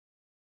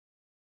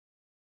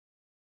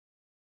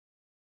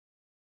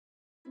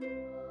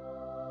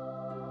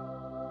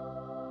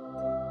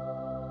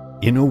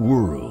In a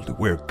world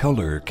where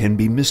color can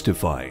be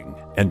mystifying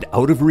and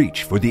out of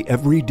reach for the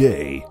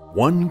everyday,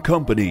 one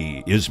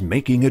company is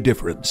making a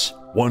difference.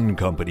 One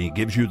company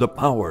gives you the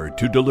power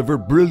to deliver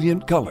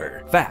brilliant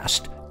color,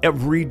 fast,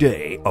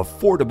 everyday,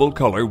 affordable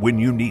color when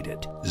you need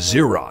it.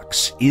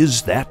 Xerox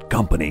is that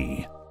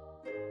company.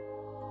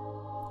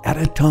 At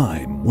a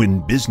time when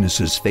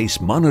businesses face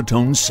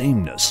monotone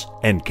sameness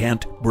and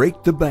can't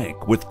break the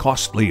bank with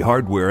costly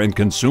hardware and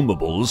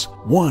consumables,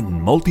 one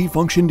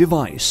multifunction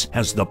device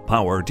has the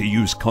power to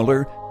use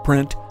color,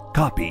 print,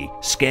 copy,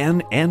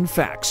 scan, and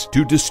fax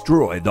to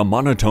destroy the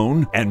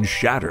monotone and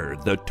shatter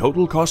the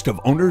total cost of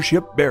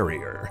ownership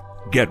barrier.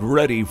 Get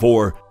ready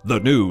for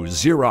the new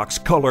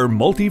Xerox Color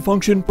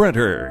Multifunction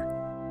Printer.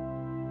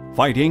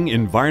 Fighting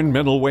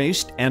environmental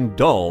waste and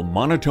dull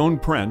monotone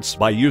prints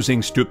by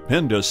using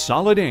stupendous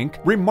solid ink,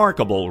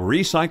 remarkable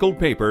recycled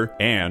paper,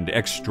 and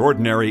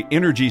extraordinary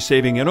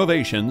energy-saving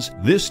innovations,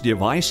 this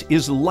device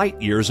is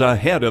light years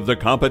ahead of the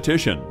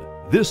competition.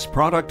 This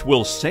product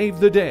will save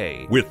the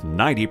day with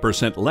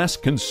 90% less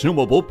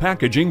consumable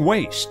packaging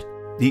waste.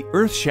 The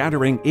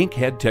earth-shattering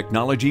inkhead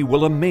technology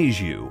will amaze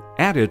you.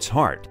 At its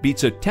heart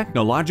beats a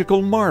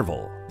technological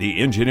marvel. The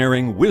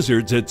engineering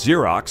wizards at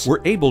Xerox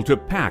were able to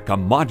pack a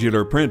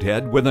modular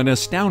printhead with an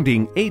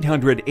astounding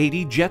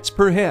 880 jets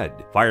per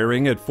head,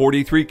 firing at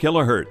 43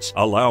 kilohertz,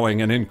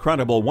 allowing an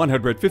incredible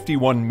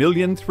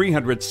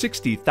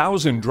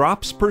 151,360,000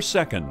 drops per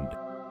second.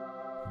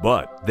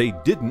 But they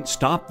didn't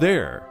stop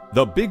there.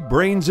 The big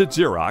brains at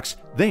Xerox,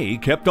 they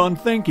kept on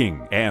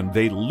thinking, and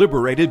they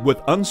liberated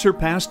with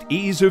unsurpassed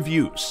ease of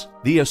use.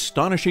 The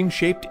astonishing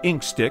shaped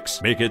ink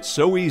sticks make it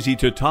so easy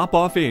to top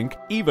off ink,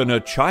 even a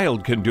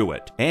child can do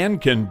it,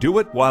 and can do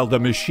it while the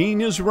machine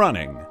is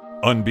running.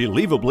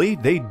 Unbelievably,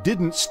 they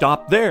didn't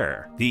stop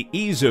there. The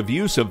ease of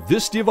use of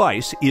this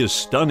device is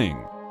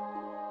stunning.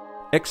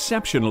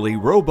 Exceptionally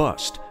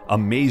robust,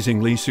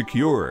 amazingly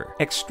secure,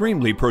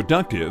 extremely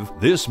productive,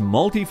 this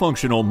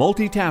multifunctional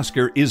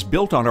multitasker is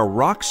built on a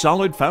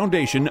rock-solid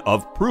foundation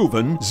of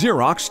proven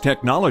Xerox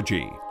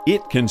technology.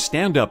 It can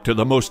stand up to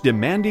the most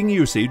demanding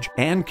usage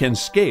and can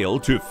scale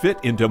to fit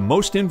into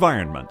most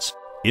environments.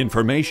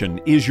 Information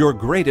is your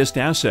greatest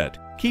asset.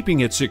 Keeping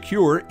it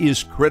secure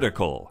is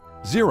critical.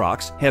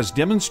 Xerox has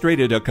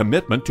demonstrated a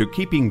commitment to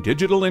keeping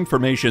digital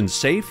information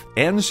safe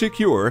and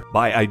secure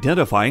by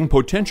identifying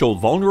potential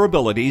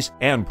vulnerabilities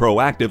and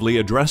proactively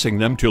addressing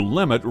them to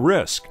limit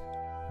risk.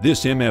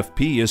 This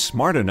MFP is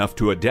smart enough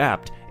to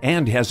adapt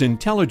and has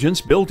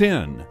intelligence built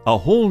in. A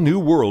whole new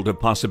world of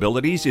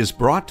possibilities is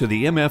brought to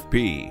the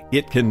MFP.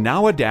 It can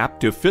now adapt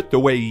to fit the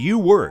way you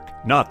work,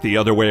 not the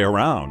other way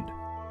around.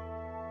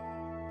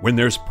 When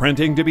there's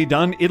printing to be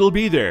done, it'll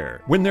be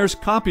there. When there's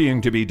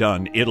copying to be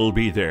done, it'll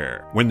be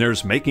there. When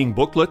there's making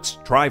booklets,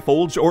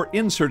 trifolds, or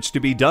inserts to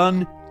be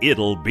done,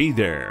 it'll be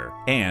there.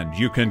 And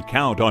you can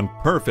count on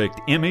perfect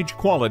image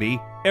quality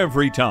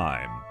every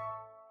time.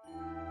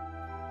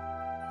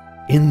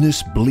 In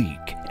this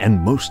bleak and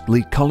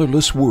mostly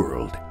colorless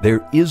world,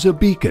 there is a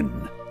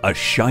beacon, a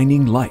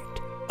shining light,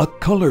 a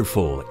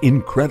colorful,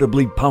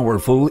 incredibly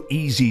powerful,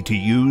 easy to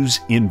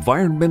use,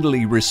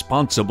 environmentally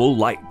responsible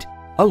light.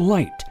 A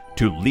light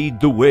to lead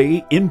the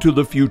way into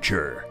the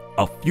future.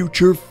 A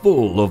future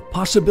full of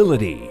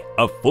possibility.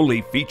 A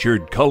fully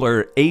featured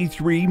color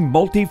A3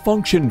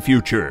 multifunction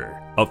future.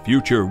 A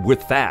future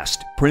with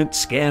fast print,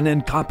 scan,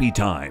 and copy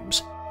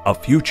times. A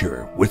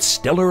future with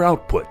stellar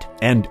output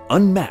and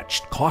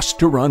unmatched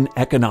cost-to-run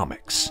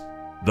economics.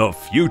 The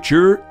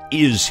future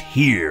is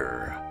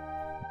here.